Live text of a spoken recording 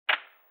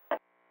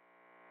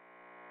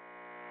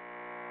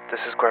This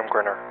is Grimm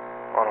Grinner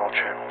on all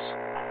channels.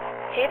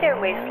 Hey there,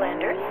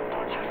 wastelanders.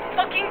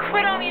 Fucking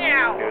quit on me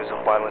now! News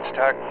of violent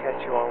attack will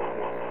catch you all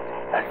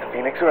as the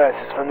phoenix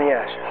rises from the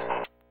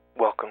ashes.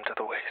 Welcome to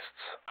the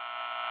wastes.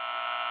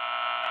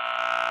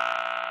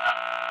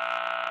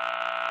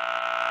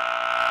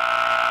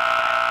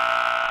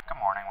 Good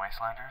morning,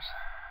 wastelanders.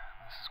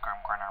 This is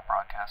Grimm Grinner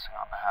broadcasting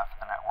on behalf of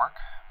the network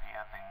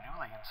via the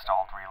newly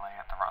installed relay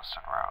at the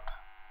Roasted Road.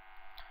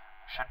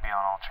 Should be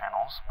on all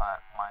channels,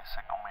 but my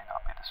signal may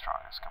not be the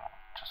strongest. Come on,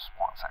 just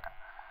 1 second.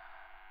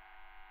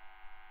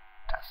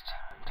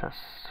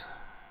 Test.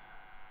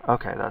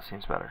 Okay, that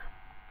seems better.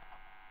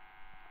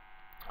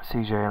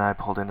 CJ and I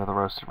pulled into the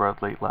Roasted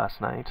Road late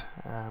last night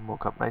and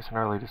woke up nice and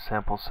early to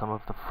sample some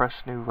of the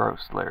fresh new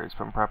roast Larry's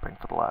been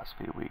prepping for the last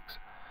few weeks.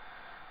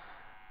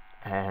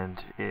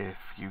 And if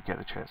you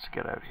get a chance to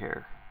get out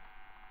here,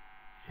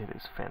 it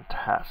is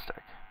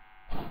fantastic.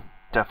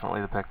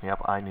 Definitely the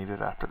pick-me-up I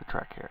needed after the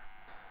trek here.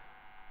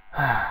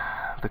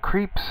 The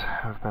creeps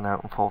have been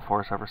out in full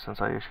force ever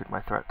since I issued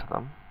my threat to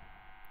them,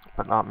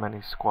 but not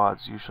many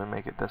squads usually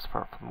make it this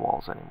far from the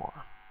walls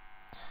anymore.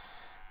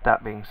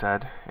 That being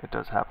said, it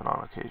does happen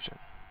on occasion.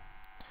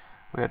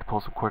 We had to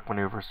pull some quick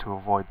maneuvers to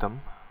avoid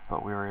them,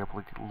 but we were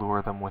able to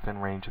lure them within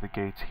range of the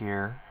gates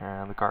here,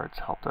 and the guards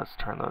helped us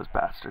turn those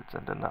bastards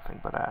into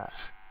nothing but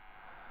ash.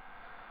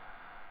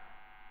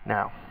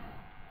 Now,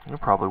 you're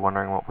probably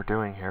wondering what we're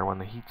doing here when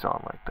the heat's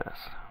on like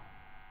this.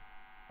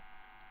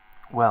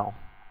 Well,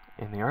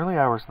 in the early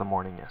hours of the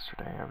morning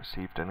yesterday, I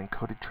received an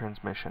encoded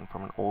transmission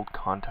from an old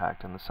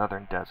contact in the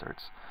southern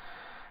deserts,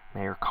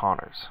 Mayor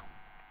Connors.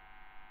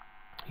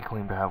 He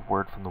claimed to have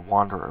word from the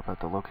Wanderer about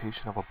the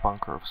location of a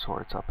bunker of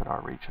sorts up in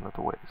our region of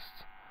the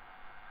wastes.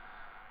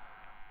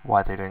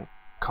 Why they didn't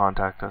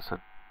contact us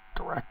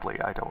directly,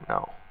 I don't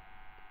know,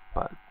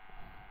 but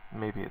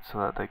maybe it's so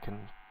that they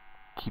can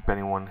keep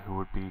anyone who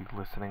would be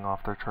listening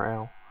off their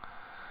trail.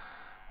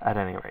 At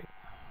any rate,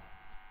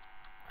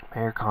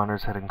 Mayor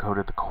Connors had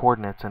encoded the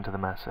coordinates into the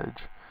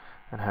message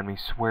and had me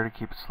swear to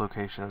keep its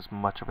location as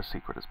much of a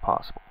secret as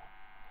possible.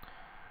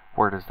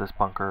 Word is this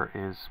bunker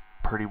is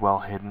pretty well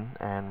hidden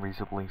and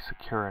reasonably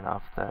secure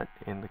enough that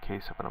in the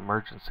case of an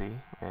emergency,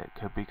 it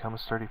could become a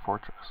sturdy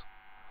fortress.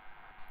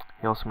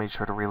 He also made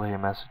sure to relay a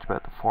message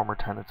about the former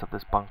tenants of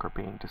this bunker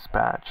being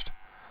dispatched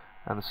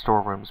and the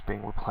storerooms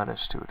being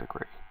replenished to a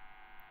degree.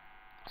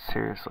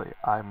 Seriously,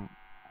 I'm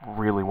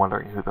really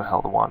wondering who the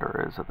hell the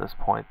Wanderer is at this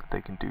point that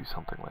they can do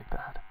something like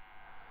that.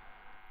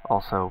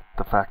 Also,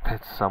 the fact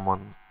that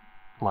someone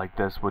like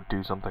this would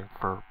do something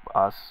for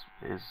us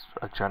is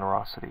a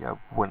generosity I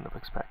wouldn't have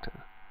expected.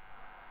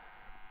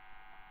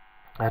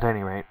 At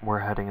any rate, we're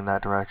heading in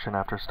that direction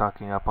after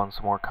stocking up on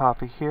some more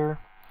coffee here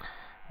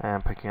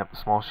and picking up the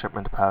small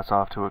shipment to pass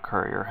off to a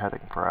courier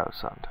heading for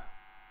Ausund.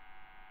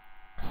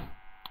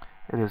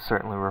 It is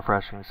certainly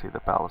refreshing to see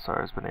that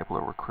Balasar has been able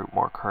to recruit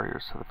more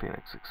couriers to the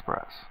Phoenix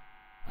Express.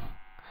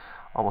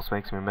 Almost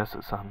makes me miss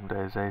it some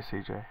days, eh,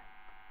 CJ?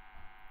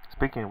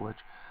 Speaking of which,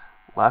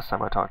 last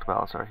time I talked to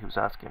Balasar, he was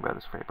asking about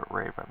his favorite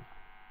raven.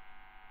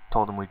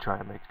 Told him we'd try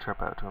and make a trip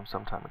out to him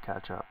sometime to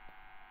catch up.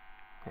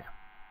 Yeah.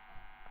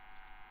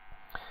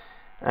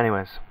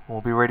 Anyways, we'll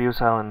be radio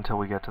silent until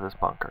we get to this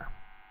bunker.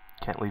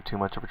 Can't leave too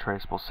much of a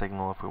traceable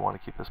signal if we want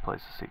to keep this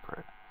place a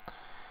secret.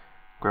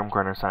 Grimm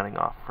Grinner signing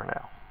off for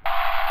now.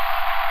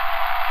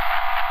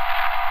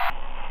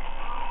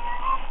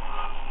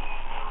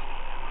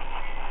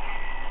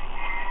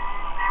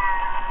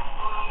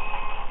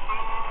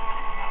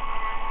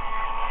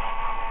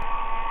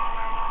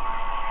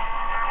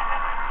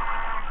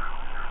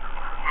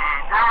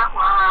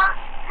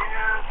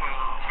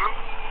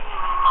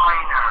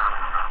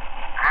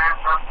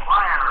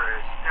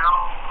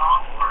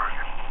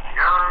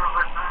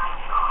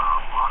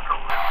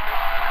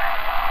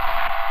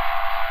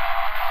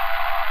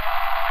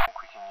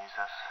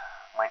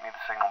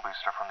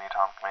 From the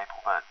atomic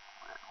maple, but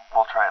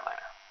we'll try it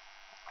later.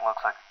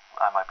 Looks like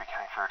I might be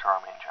getting through to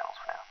our main channels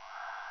for now.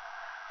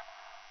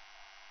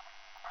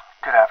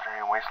 Good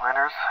afternoon,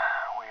 Wastelanders.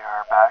 We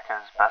are back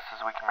as best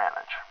as we can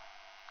manage.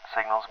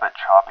 Signal's a bit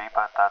choppy,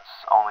 but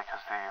that's only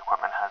because the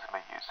equipment hasn't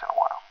been used in a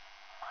while.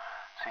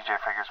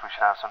 CJ figures we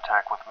should have some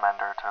tech with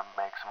Mender to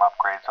make some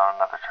upgrades on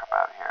another trip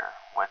out here,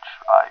 which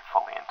I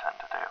fully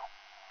intend to do.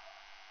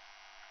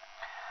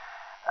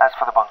 As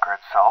for the bunker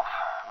itself,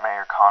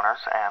 Mayor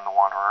Connors and the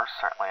Wanderer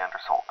certainly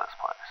undersold this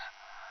place.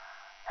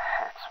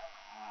 It's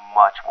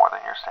much more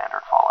than your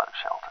standard fallout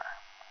shelter.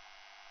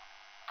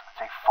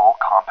 It's a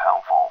full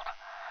compound vault,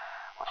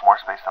 with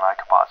more space than I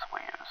could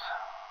possibly use.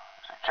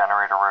 There's a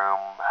generator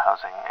room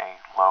housing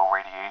a low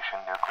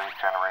radiation nuclear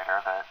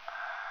generator that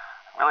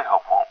I really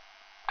hope won't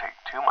take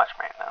too much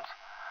maintenance,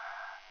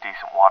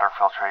 decent water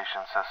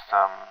filtration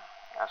system,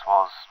 as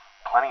well as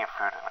plenty of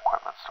food and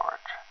equipment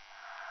storage.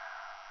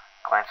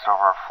 Glanced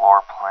over a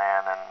floor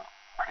plan and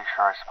pretty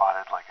sure I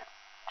spotted like a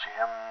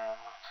gym,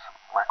 some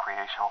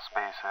recreational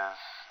spaces,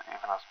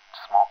 even a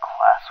small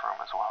classroom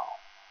as well.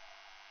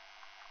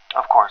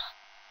 Of course,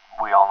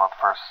 we all know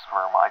the first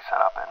room I set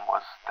up in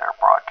was their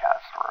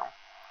broadcast room.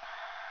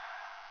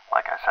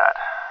 Like I said,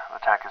 The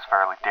tech is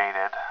fairly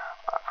dated,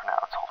 but for now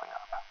it's holding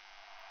up.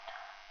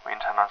 We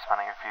intend on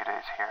spending a few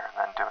days here and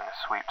then doing a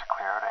sweep to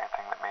clear out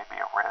anything that may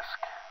be a risk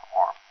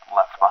or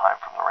left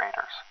behind from the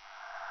raiders.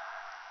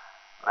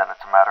 Then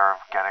it's a matter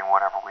of getting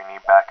whatever we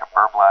need back at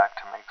Burblack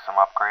to make some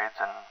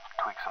upgrades and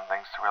tweak some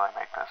things to really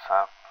make this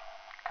kind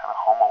of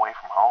home away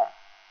from home.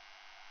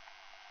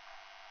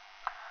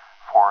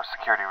 For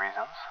security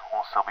reasons,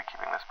 we'll still be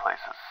keeping this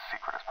place as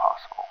secret as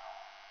possible.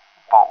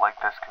 A vault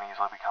like this can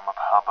easily become a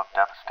hub of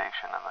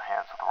devastation in the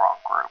hands of the wrong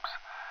groups,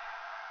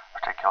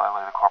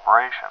 particularly the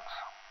corporations.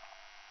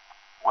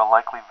 We'll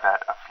likely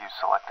vet a few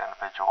select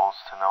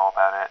individuals to know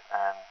about it,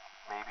 and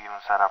maybe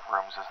even set up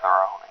rooms as their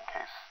own in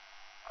case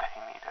they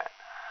need it.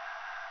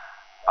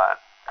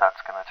 But that's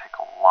going to take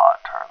a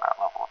lot to earn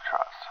that level of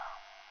trust.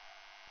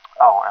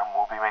 Oh, and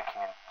we'll be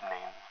making a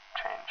name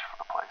change for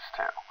the place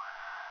too.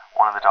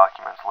 One of the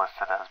documents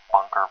listed as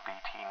Bunker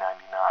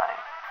VT99,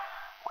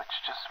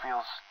 which just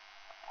feels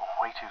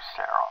way too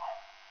sterile.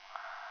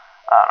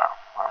 I don't know,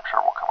 I'm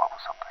sure we'll come up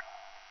with something.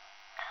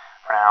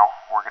 For now,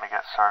 we're going to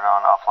get started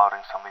on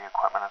offloading some of the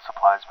equipment and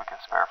supplies we can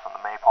spare from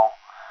the Maple,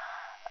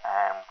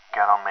 and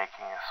get on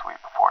making a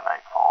sweep before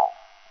nightfall,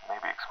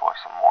 maybe explore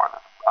some more of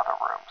the other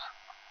rooms.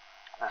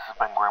 This has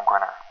been Grimm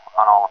Grinner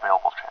on all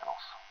available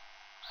channels.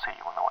 See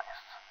you in the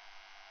wastes.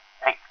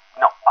 Hey,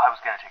 no, I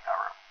was going to take that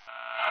room.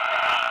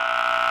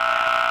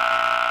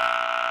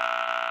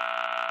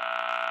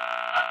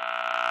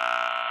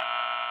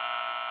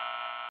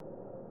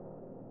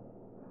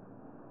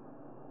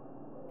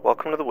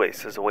 Welcome to The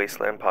Waste is a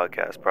Wasteland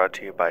podcast brought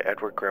to you by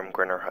Edward Grimm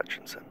Grinner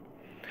Hutchinson.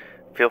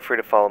 Feel free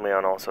to follow me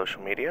on all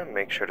social media and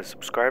make sure to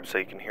subscribe so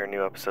you can hear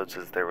new episodes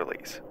as they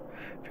release.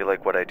 If you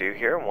like what I do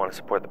here and want to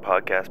support the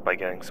podcast by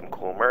getting some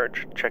cool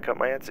merch, check out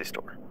my Etsy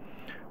store.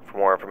 For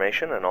more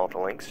information and all the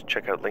links,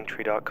 check out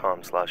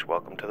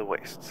linktree.com/welcome to the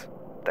wastes.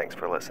 Thanks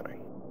for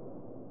listening.